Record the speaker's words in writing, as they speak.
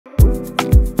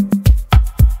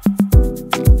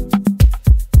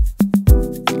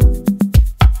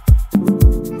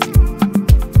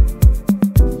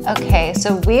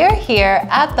So we're here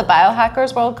at the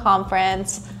Biohackers World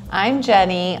Conference. I'm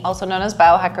Jenny, also known as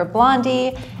Biohacker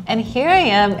Blondie, and here I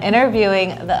am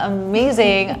interviewing the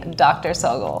amazing Dr.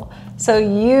 Sogol. So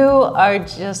you are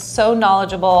just so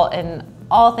knowledgeable in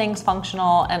all things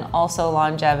functional and also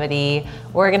longevity.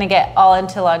 We're gonna get all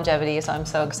into longevity, so I'm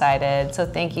so excited. So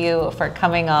thank you for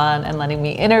coming on and letting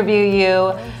me interview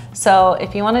you. So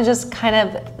if you wanna just kind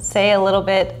of say a little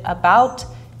bit about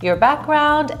your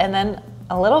background and then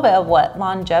a little bit of what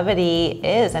longevity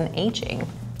is and aging.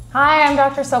 Hi, I'm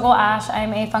Dr. Sogol Ash.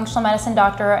 I'm a functional medicine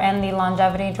doctor and the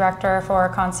longevity director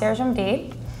for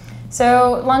ConciergeMD.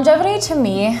 So longevity to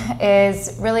me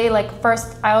is really like,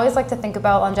 first, I always like to think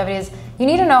about longevity as you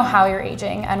need to know how you're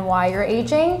aging and why you're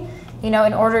aging, in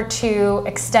order to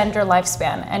extend your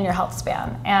lifespan and your health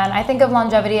span. And I think of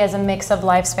longevity as a mix of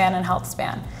lifespan and health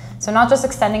span. So not just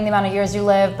extending the amount of years you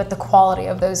live, but the quality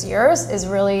of those years is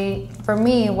really, for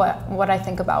me, what I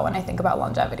think about when I think about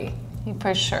longevity.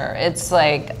 For sure. It's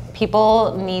like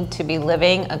people need to be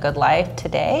living a good life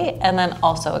today, and then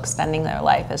also extending their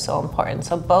life is so important.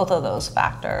 So both of those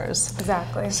factors.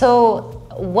 Exactly. So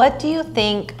what do you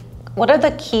think, what are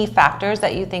the key factors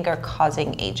that you think are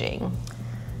causing aging?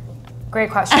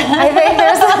 Great question. I think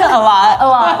there's a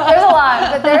lot. There's a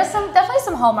lot, but there's definitely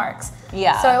some hallmarks.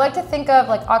 Yeah. So I like to think of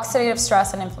like oxidative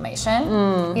stress and inflammation.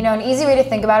 An easy way to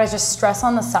think about it is just stress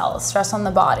on the cells, stress on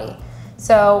the body.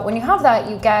 So when you have that,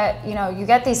 you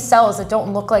get these cells that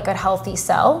don't look like a healthy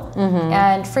cell,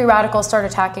 and free radicals start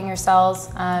attacking your cells.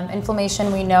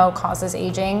 Inflammation, we know, causes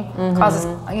aging, causes,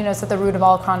 it's at the root of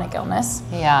all chronic illness.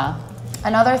 Yeah.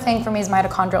 Another thing for me is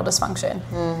mitochondrial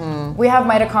dysfunction. We have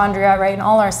mitochondria, right, in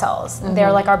all our cells.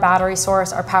 They're like our battery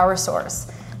source, our power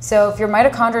source. So if your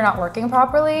mitochondria are not working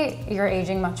properly, you're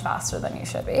aging much faster than you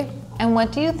should be. And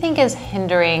what do you think is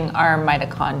hindering our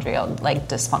mitochondrial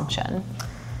dysfunction?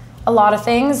 A lot of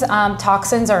things.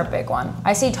 Toxins are a big one.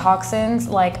 I see toxins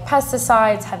like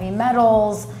pesticides, heavy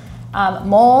metals,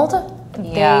 mold.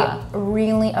 Yeah. They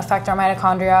really affect our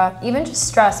mitochondria. Even just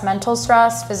stress, mental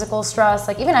stress, physical stress,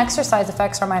 like even exercise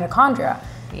affects our mitochondria.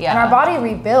 Yeah. And our body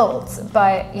rebuilds,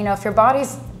 but if your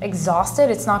body's exhausted,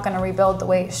 it's not going to rebuild the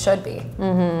way it should be.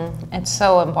 It's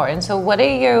so important. So what do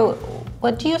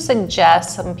you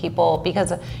suggest some people, because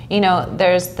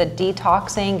there's the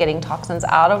detoxing, getting toxins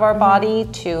out of our body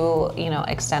to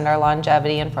extend our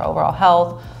longevity and for overall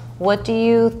health. What do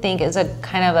you think is a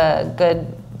kind of a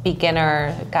good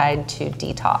beginner guide to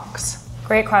detox?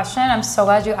 Great question. I'm so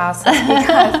glad you asked this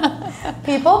because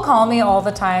people call me all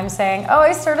the time saying, oh,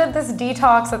 I started this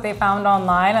detox that they found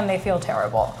online and they feel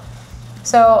terrible.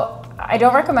 So I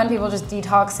don't recommend people just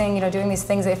detoxing, doing these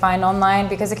things they find online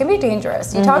because it can be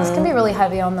dangerous. Detox can be really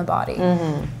heavy on the body.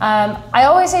 I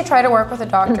always say try to work with a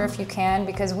doctor if you can,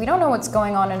 because we don't know what's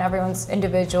going on in everyone's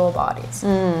individual bodies.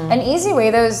 An easy way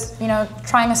though is,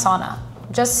 trying a sauna.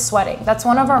 Just sweating. That's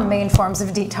one of our main forms of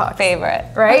detox. Favorite.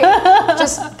 Right?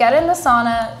 Just get in the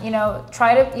sauna,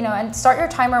 try to, and start your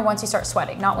timer once you start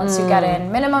sweating, not once you get in.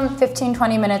 Minimum 15,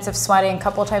 20 minutes of sweating a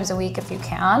couple times a week if you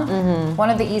can. One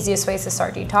of the easiest ways to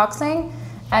start detoxing.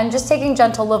 And just taking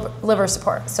gentle liver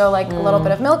support. So like a little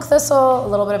bit of milk thistle, a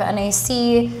little bit of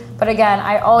NAC. But again,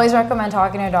 I always recommend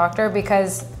talking to a doctor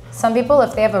because some people,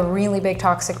 if they have a really big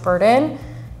toxic burden,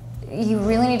 you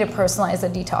really need to personalize the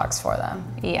detox for them.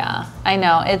 Yeah, I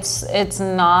know. It's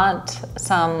not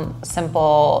some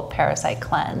simple parasite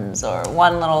cleanse or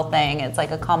one little thing. It's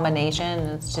like a combination.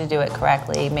 It's to do it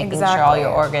correctly, making sure all your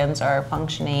organs are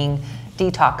functioning,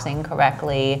 detoxing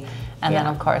correctly. And then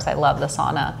of course, I love the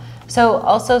sauna. So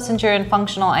also, since you're in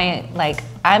functional,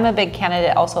 I'm a big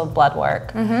candidate also of blood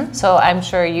work. So I'm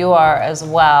sure you are as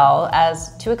well,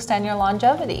 as to extend your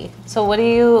longevity. So what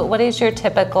is your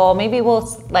typical, maybe we'll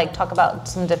talk about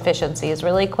some deficiencies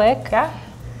really quick.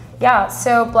 Yeah,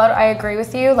 so blood, I agree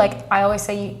with you. I always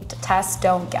say, test,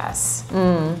 don't guess.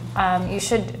 You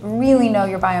should really know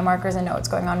your biomarkers and know what's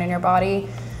going on in your body.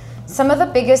 Some of the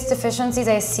biggest deficiencies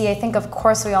I see, I think of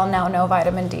course we all now know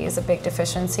vitamin D is a big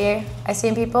deficiency I see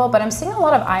in people, but I'm seeing a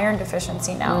lot of iron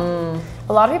deficiency now.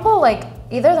 A lot of people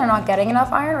either they're not getting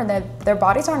enough iron or their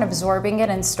bodies aren't absorbing it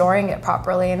and storing it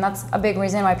properly, and that's a big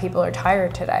reason why people are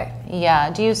tired today. Yeah,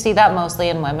 do you see that mostly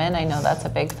in women? I know that's a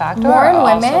big factor. More in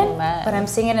women, but I'm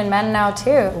seeing it in men now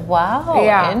too.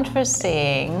 Wow,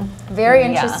 interesting. Very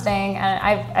interesting, and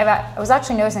I was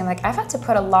actually noticing I've had to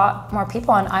put a lot more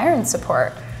people on iron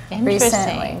support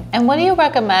recently. And what do you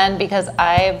recommend? Because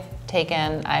I've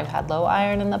had low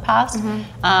iron in the past.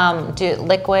 Do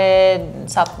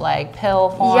liquid, stuff like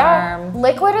pill form? Yeah,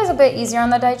 liquid is a bit easier on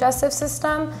the digestive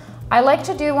system. I like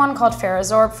to do one called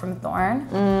Ferrazorb from Thorne.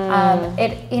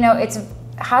 It's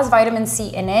has vitamin C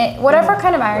in it. Whatever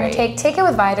kind of iron you take it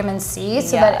with vitamin C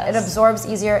so that it absorbs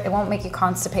easier. It won't make you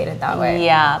constipated that way.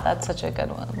 Yeah, that's such a good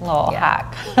little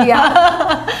hack.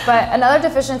 Yeah. But another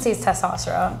deficiency is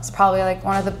testosterone. It's probably like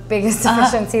one of the biggest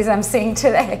deficiencies I'm seeing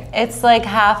today. It's like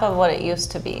half of what it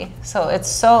used to be. So it's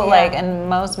so like, and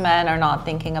most men are not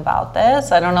thinking about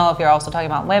this. I don't know if you're also talking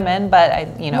about women,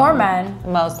 but more men.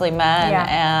 Mostly men.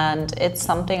 And it's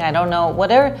something, I don't know,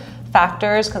 what are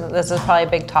factors, because this is probably a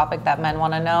big topic that men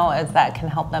want to know, is that can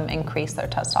help them increase their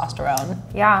testosterone.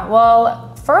 Yeah,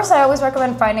 well, first I always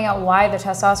recommend finding out why the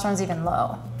testosterone is even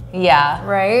low. Yeah.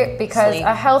 Right? Because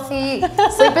a healthy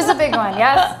sleep is a big one.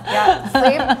 Yes.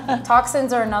 Sleep.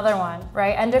 Toxins are another one,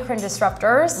 right? Endocrine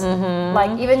disruptors,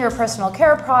 like even your personal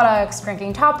care products,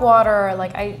 drinking tap water.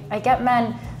 Like I get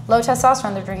men low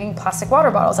testosterone, they're drinking plastic water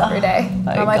bottles every day.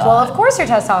 I'm like, well, of course your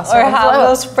testosterone Or have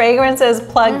those fragrances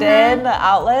plugged in, the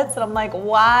outlets, and I'm like,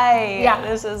 why? Yeah.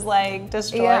 This is like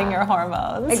destroying your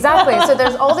hormones. Exactly. So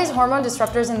there's all these hormone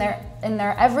disruptors in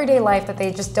their everyday life that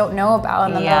they just don't know about,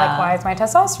 and then they're like, why is my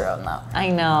testosterone low? I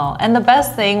know. And the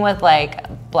best thing with like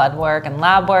blood work and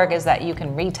lab work is that you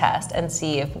can retest and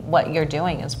see if what you're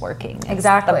doing is working. It's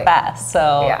the best.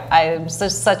 So I'm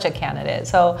just such a candidate.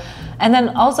 So, and then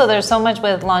also there's so much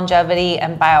with longevity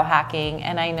and biohacking,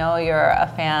 and I know you're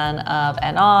a fan of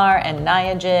NR and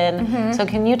Niagen. So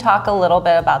can you talk a little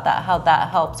bit about that, how that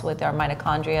helps with our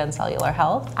mitochondria and cellular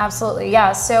health? Absolutely,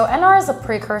 yeah. So NR is a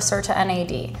precursor to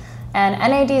NAD. And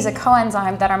NAD is a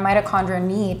coenzyme that our mitochondria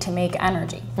need to make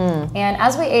energy. And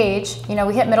as we age,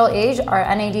 we hit middle age, our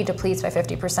NAD depletes by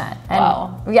 50%.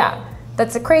 And yeah,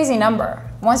 that's a crazy number.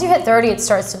 Once you hit 30, it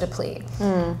starts to deplete.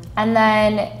 And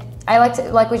then I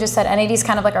like we just said, NAD is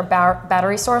kind of like our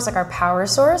battery source, like our power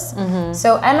source.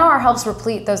 So NR helps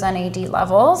replete those NAD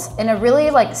levels in a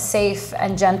really like safe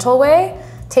and gentle way.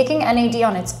 Taking NAD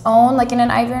on its own, like in an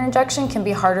IV injection, can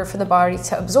be harder for the body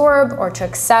to absorb or to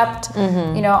accept.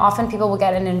 Often people will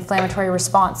get an inflammatory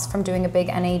response from doing a big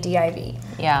NAD IV.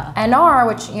 Yeah. NR,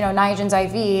 which, Niagen's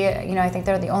IV, I think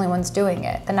they're the only ones doing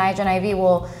it. The Niagen IV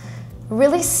will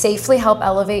really safely help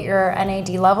elevate your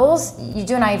NAD levels. You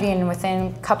do an IV and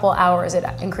within a couple hours, it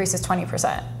increases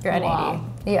 20%, your NAD.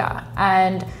 Yeah,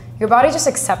 and your body just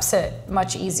accepts it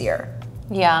much easier.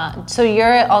 Yeah, so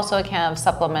you're also a kind of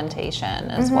supplementation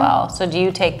as well. So do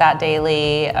you take that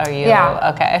daily? Are you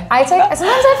okay? Sometimes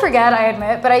I forget, I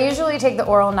admit, but I usually take the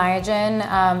oral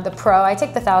Niagen, the Pro. I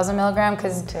take the 1,000 milligram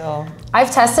because I've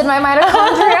tested my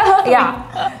mitochondria.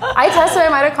 I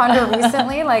tested my mitochondria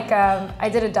recently. Like I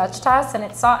did a Dutch test, and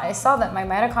I saw that my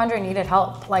mitochondria needed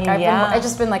help. Like I've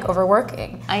just been like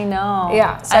overworking. I know.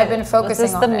 Yeah, so I've been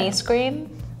focusing on it. Was this the me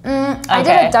screen? I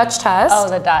did a Dutch test. Oh,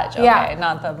 the Dutch, okay,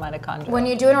 not the mitochondria. When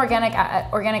you do an organic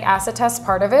acid test,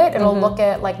 part of it, it'll look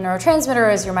at like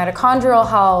neurotransmitters, your mitochondrial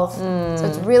health. So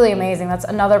it's really amazing. That's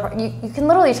another part. You can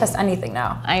literally test anything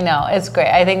now. I know, it's great.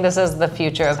 I think this is the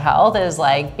future of health, is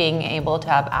like being able to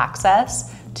have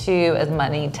access to as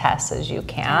many tests as you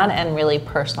can and really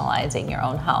personalizing your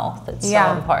own health. It's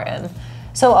so important.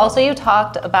 So also you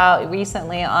talked about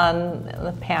recently on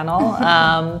the panel,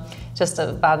 just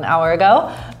about an hour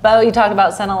ago, but you talked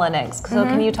about senolytics. So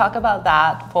can you talk about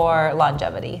that for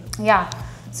longevity? Yeah,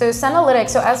 so senolytics,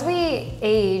 so as we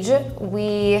age,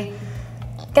 we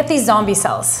get these zombie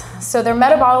cells. So they're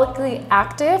metabolically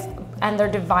active and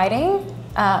they're dividing.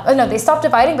 They stop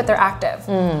dividing, but they're active.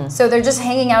 So they're just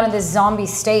hanging out in this zombie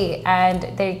state,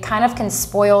 and they kind of can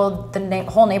spoil the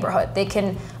whole neighborhood. They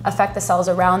can affect the cells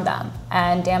around them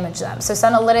and damage them. So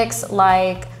senolytics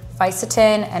like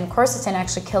fisetin and quercetin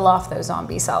actually kill off those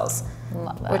zombie cells,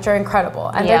 which are incredible.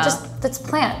 And it's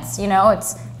plants,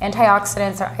 it's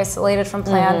antioxidants, are isolated from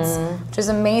plants, which is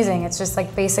amazing. It's just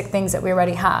like basic things that we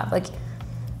already have. Like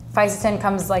fisetin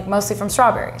comes like mostly from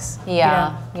strawberries.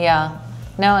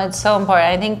 No, it's so important.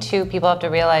 I think too, people have to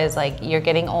realize like you're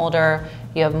getting older,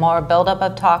 you have more buildup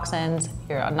of toxins,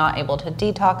 you're not able to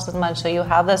detox as much, so you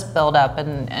have this buildup,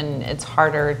 and it's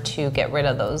harder to get rid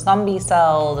of those zombie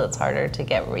cells. It's harder to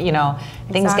get,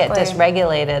 things get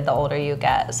dysregulated the older you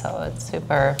get. So it's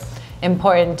super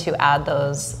important to add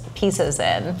those pieces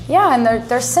in. Yeah, and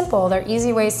they're simple. They're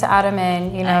easy ways to add them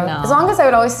in. As long as I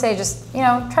would always say, just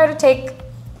try to take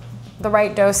the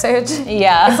right dosage.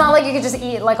 It's not like you could just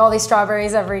eat like all these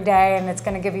strawberries every day and it's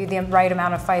going to give you the right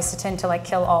amount of fisetin to like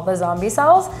kill all the zombie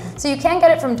cells. So you can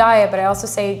get it from diet, but I also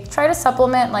say try to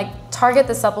supplement like target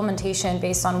the supplementation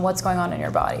based on what's going on in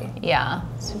your body. Yeah,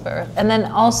 super. And then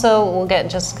also we'll get,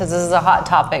 just because this is a hot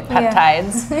topic,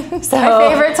 peptides. Yeah. So my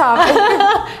favorite topic.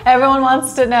 everyone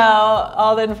wants to know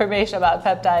all the information about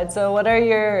peptides. So what are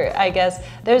your, I guess,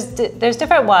 there's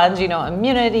different ones, you know,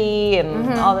 immunity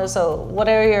and all this. So what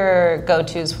are your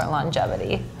go-tos for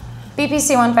longevity?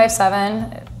 BPC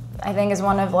 157. I think is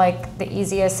one of like the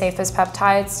easiest, safest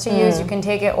peptides to use. You can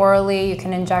take it orally, you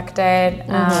can inject it.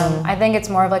 I think it's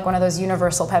more of like one of those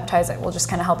universal peptides that will just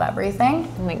kind of help everything.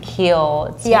 Like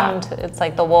heal. It's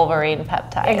like the Wolverine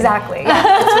peptide. Exactly.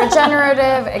 Yeah. It's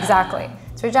regenerative. Exactly.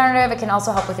 It's regenerative. It can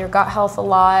also help with your gut health a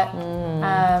lot.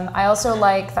 I also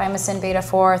like thymosin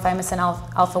beta-4, thymosin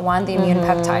alpha-1, the immune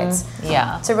peptides.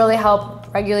 Yeah. To really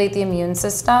help regulate the immune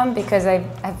system, because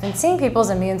I've been seeing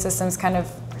people's immune systems kind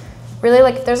of really,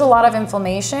 like, there's a lot of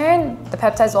inflammation. The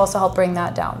peptides will also help bring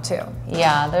that down too.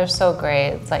 Yeah, they're so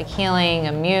great. It's like healing,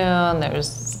 immune,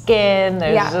 there's skin,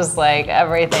 there's just like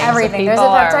everything. Everything. So there's a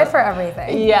peptide for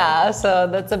everything. Yeah, so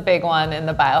that's a big one in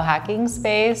the biohacking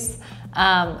space.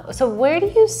 So where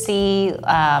do you see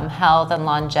health and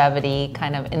longevity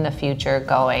kind of in the future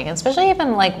going? Especially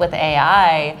even like with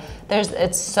AI,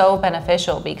 it's so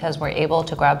beneficial because we're able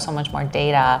to grab so much more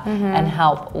data and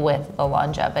help with the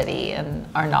longevity and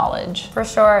our knowledge. For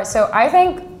sure. So I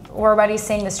think we're already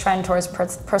seeing this trend towards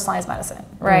personalized medicine,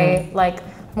 right? Like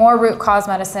more root cause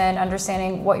medicine,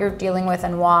 understanding what you're dealing with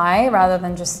and why, rather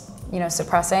than just, you know,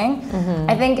 suppressing.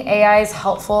 I think AI is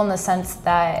helpful in the sense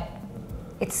that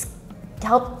it's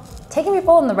taking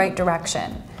people in the right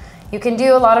direction. You can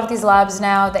do a lot of these labs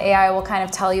now. The AI will kind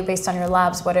of tell you based on your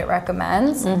labs what it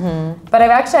recommends. But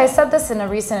I said this in a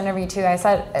recent interview too. I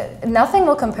said, nothing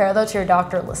will compare though to your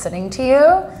doctor listening to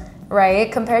you,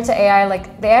 right? Compared to AI,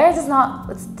 like the AI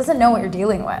doesn't know what you're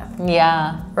dealing with.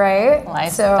 Yeah. Right?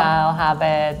 Lifestyle,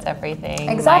 habits, everything.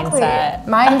 Exactly.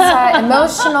 Mindset,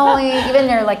 emotionally, even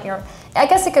I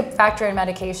guess it could factor in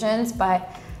medications, but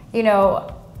you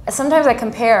know, sometimes I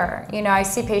compare, you know, I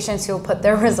see patients who will put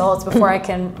their results before I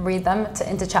can read them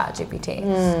into ChatGPT.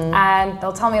 And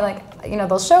they'll tell me like, you know,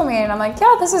 they'll show me and I'm like,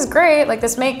 yeah, this is great. Like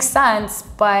this makes sense.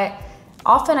 But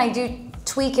often I do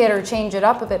tweak it or change it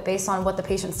up a bit based on what the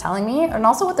patient's telling me and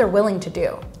also what they're willing to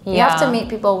do. You have to meet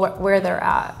people where they're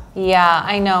at. Yeah,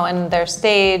 I know. And their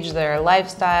stage, their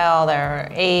lifestyle,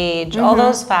 their age, all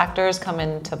those factors come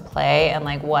into play, and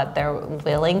like what they're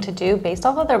willing to do based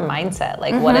off of their mindset.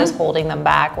 Like what is holding them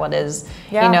back? What is,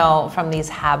 you know, from these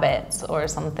habits or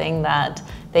something that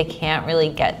they can't really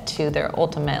get to their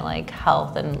ultimate like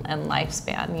health and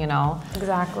lifespan, you know?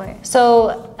 Exactly.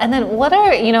 So, and then what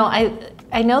are, you know,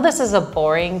 I know this is a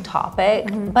boring topic,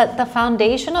 but the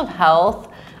foundation of health,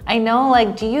 I know,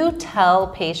 like, do you tell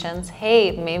patients,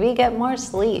 hey, maybe get more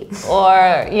sleep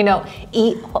or, you know,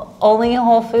 eat only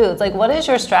whole foods? Like, what is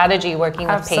your strategy working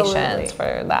with patients for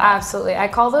that? Absolutely. I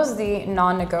call those the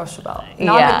non-negotiables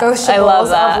I love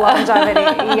that. of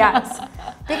longevity. Yes.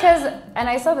 Because, and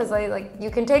I said this, like, you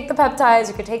can take the peptides,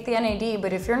 you can take the NAD,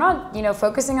 but if you're not, you know,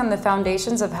 focusing on the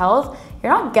foundations of health,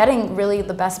 you're not getting really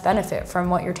the best benefit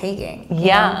from what you're taking. Yeah.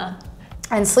 You know?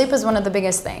 And sleep is one of the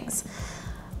biggest things.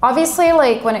 Obviously,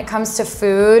 like when it comes to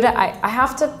food, I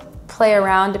have to play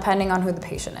around depending on who the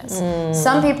patient is.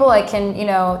 Some people I can, you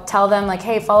know, tell them like,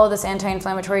 hey, follow this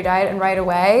anti-inflammatory diet, and right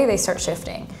away they start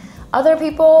shifting. Other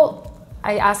people,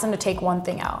 I ask them to take one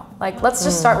thing out. Like, let's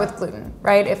just start with gluten,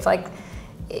 right?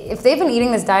 If they've been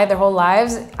eating this diet their whole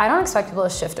lives, I don't expect people to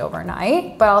shift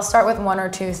overnight, but I'll start with one or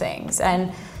two things.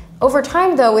 And over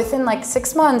time though, within like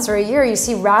 6 months or a year, you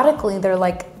see radically their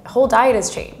like whole diet has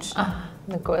changed.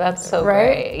 That's so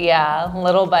great. Yeah,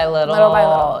 little by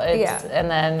little.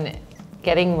 And then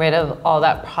getting rid of all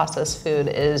that processed food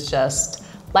is just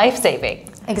life-saving.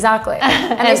 Exactly.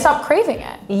 And they stop craving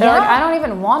it. They're like, I don't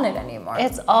even want it anymore.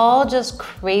 It's all just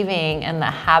craving and the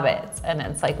habits. And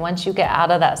it's like, once you get out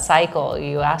of that cycle,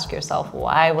 you ask yourself,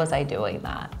 why was I doing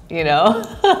that? You know?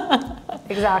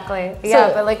 Exactly.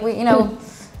 Yeah, but like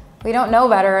we don't know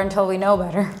better until we know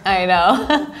better. I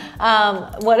know.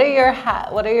 What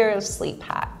are your sleep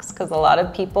hacks? Because a lot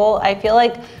of people, I feel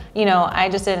like, you know, I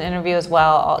just did an interview as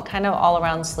well, kind of all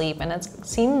around sleep, and it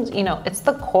seems, you know, it's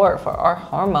the core for our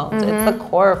hormones. It's the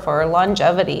core for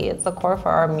longevity. It's the core for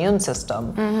our immune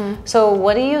system. So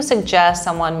what do you suggest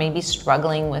someone maybe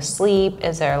struggling with sleep?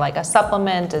 Is there like a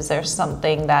supplement? Is there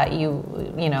something that you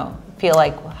know, feel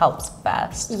like helps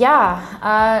best?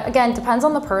 Yeah, again, depends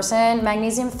on the person.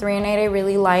 Magnesium threonate I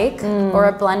really like, or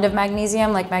a blend of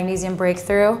magnesium, like Magnesium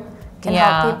Breakthrough can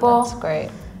help people. That's great.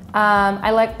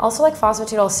 I also like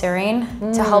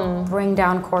phosphatidylserine to help bring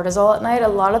down cortisol at night. A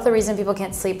lot of the reason people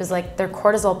can't sleep is like their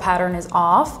cortisol pattern is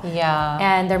off. Yeah.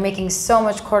 And they're making so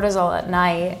much cortisol at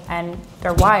night and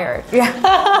they're wired.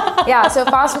 Yeah. Yeah, so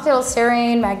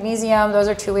phosphatidylserine, magnesium, those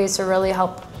are 2 ways to really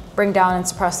help bring down and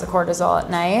suppress the cortisol at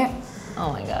night.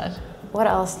 Oh my God. What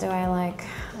else do I like?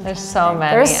 There's so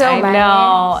many. There's so many.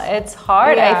 I know, it's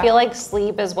hard. Yeah. I feel like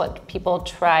sleep is what people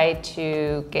try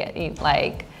to get,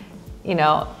 like, you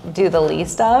know, do the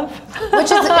least of.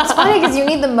 Which is, it's funny because you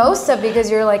need the most of, because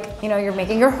you're like, you know, you're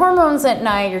making your hormones at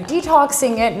night, you're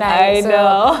detoxing at night. I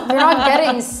know. You're not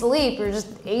getting sleep, you're just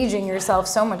aging yourself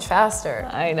so much faster.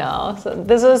 I know. So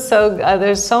this is so,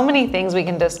 there's so many things we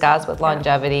can discuss with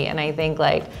longevity. And I think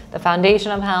like the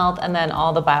foundation of health and then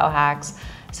all the biohacks.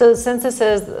 So since this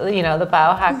is, you know, the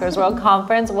Biohackers World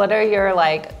Conference, what are your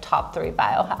like top 3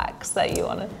 biohacks that you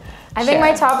want to I think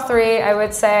my top 3, I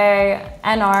would say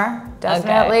NR,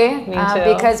 definitely. Okay, me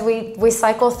too. Because we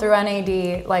cycle through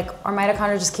NAD, like our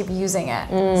mitochondria just keep using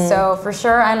it. So for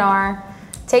sure NR,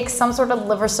 take some sort of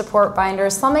liver support binder,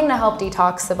 something to help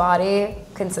detox the body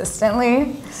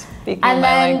consistently. And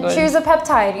then choose a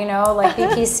peptide, you know, like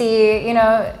BPC, you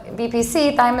know,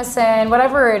 BPC, thymosin,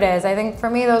 whatever it is. I think for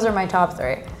me, those are my top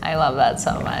 3. I love that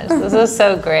so much. This is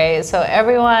so great. So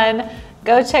everyone,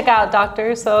 go check out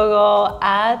Dr. Sogol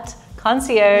at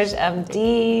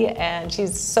ConciergeMD, and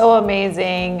she's so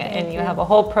amazing, and you have a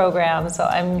whole program, so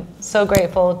I'm so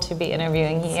grateful to be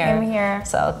interviewing here. Same here.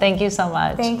 So thank you so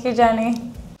much. Thank you,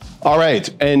 Jenny. All right,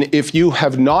 and if you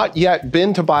have not yet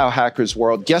been to Biohackers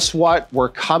World, guess what? We're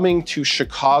coming to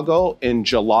Chicago in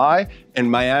July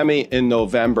and Miami in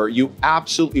November. You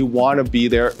absolutely want to be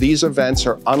there. These events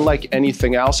are unlike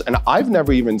anything else, and I've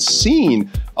never even seen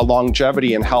a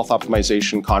longevity and health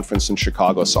optimization conference in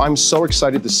Chicago. So I'm so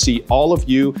excited to see all of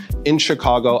you in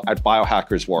Chicago at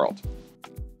Biohackers World.